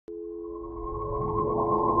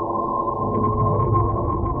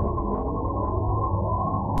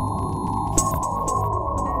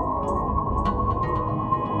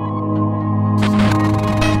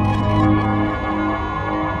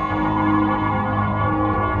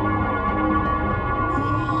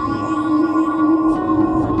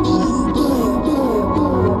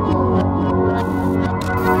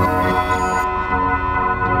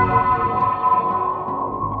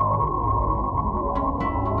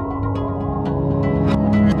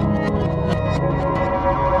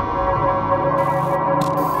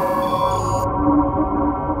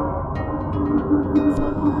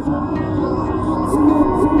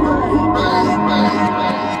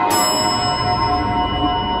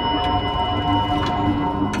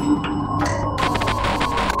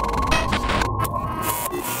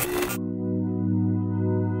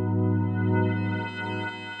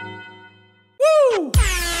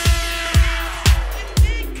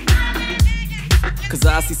Cause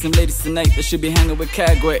I see some ladies tonight that should be hanging with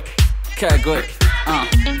Kagwe. Kagwe,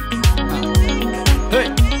 hey,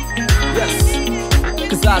 yes.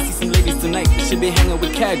 Cause I see some ladies tonight that should be hanging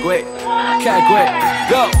with Kagwe. Kagwe,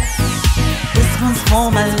 go. This one's for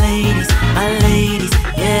my ladies,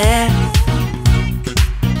 yeah.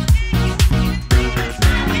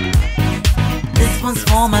 This one's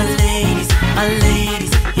for my ladies,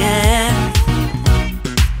 yeah.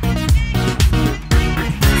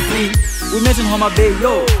 We mentioned Homa Bay,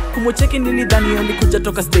 yo. Kumo checking in Dani only kuja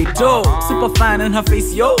toka state, yo. Super fine in her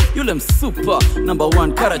face, yo. You them super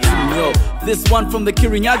 #1 Karachun, yo. This one from the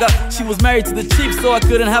Kirinyaga. She was married to the chief, so I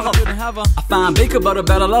couldn't have her. I found baker but a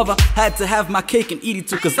better lover. Had to have my cake and eat it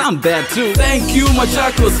too, cause I'm bad too. Thank you, my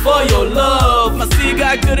chakras, for your love. My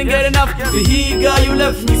cigar couldn't get enough. The Higa, you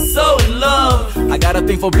left me so in love. I got a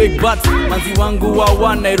thing for big butts. Manzi wangu wa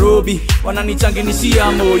one Nairobi.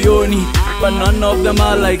 Wananichanganishia moyoni. But none of them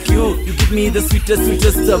are like you. You give me the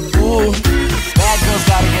sweetest of boo. Bad girls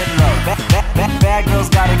gotta get love. Bad girls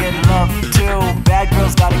gotta get love too. Bad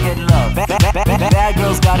girls gotta get love. Bad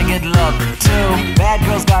girls gotta get love too. Bad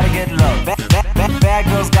girls gotta get love. Bad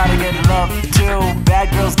girls gotta get love too. Bad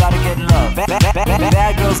girls gotta get love.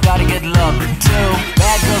 Bad girls gotta get love too.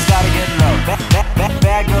 Bad girls gotta get love.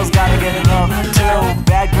 Bad girls gotta get love too.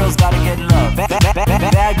 Bad girls gotta get love.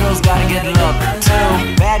 Bad girls gotta get love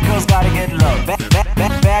too. Bad girls gotta get love.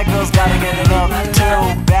 Bad girls gotta get love too.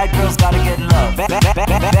 Bad girls gotta get love.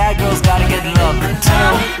 Bad girls gotta get love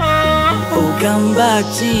too. Oh, come back,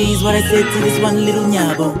 cheese. What I said to this one little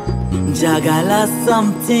nyabo. Jagala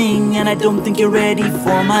something, and I don't think you're ready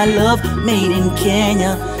for my love. Made in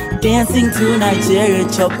Kenya, dancing to Nigeria.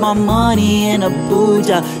 Chop my money in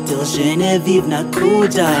Abuja till Genevieve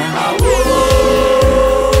Nakuja.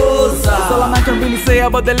 That's all I can really say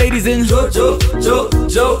about the ladies in Joburg.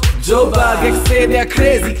 Say they're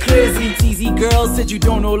crazy. Teasy girl said you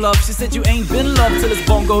don't know love. She said you ain't been loved till it's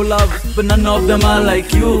bongo love. But none of them are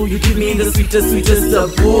like you. You give me the sweetest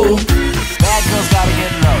of boo. Bad girls gotta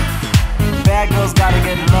get love. Bad girls gotta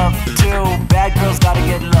get love too. Bad girls gotta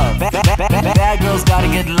get love. Bad girls gotta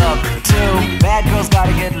get love too. Bad girls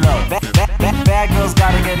gotta get love. Bad girls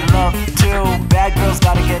gotta get love too. Bad girls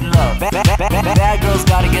gotta get love. Bad girls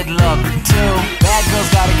gotta get love too. Bad girls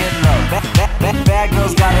gotta get love. Bad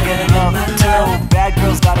girls gotta get love too. Bad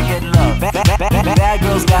girls gotta get love. Bad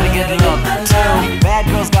girls gotta get love too. Bad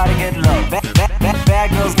girls gotta get love.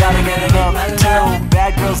 Bad girls gotta get love too.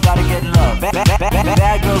 Bad girls gotta get love.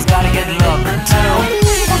 Bad girls gotta get love too.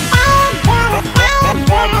 Bad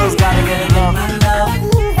girls gotta get love.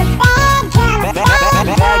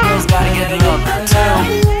 Bad girls gotta get love too.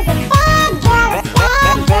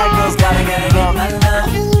 Bad girls gotta get love.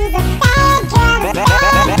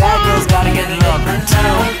 Bad girls gotta get love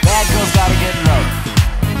too. Bad girls gotta get love.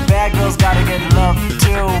 Bad girls gotta get love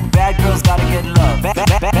too. Bad girls gotta get love.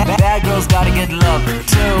 Bad girls gotta get love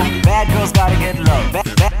too. Bad girls gotta get love.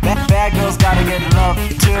 Bad girls gotta get love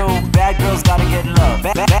too. Bad girls gotta get love.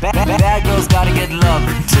 Bad girls gotta get love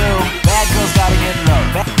too. Bad girls gotta get love.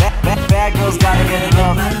 Bad girls gotta get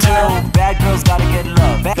love too. Bad girls gotta get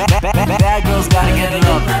love. Bad girls gotta get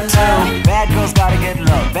love too. Bad girls gotta get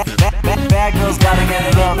love. Bad girls gotta get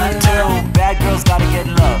love too. Bad girls gotta get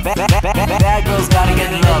love. Bad girls gotta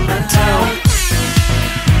get love too.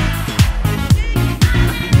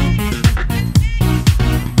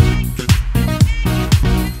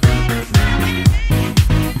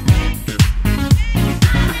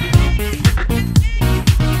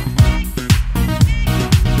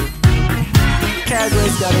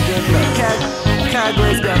 Kagwe's gotta get love.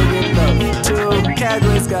 Kagwe's gotta get love too.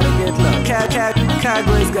 Kagwe's gotta get love.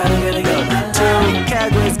 Kagwe's gotta get love too.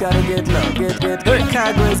 Kagwe's gotta get love.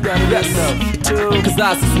 Kagwe's gotta get love too. Cause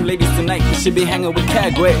I see some ladies tonight that should be hanging with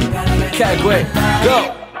Kagwe. Kagwe,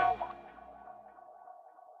 go.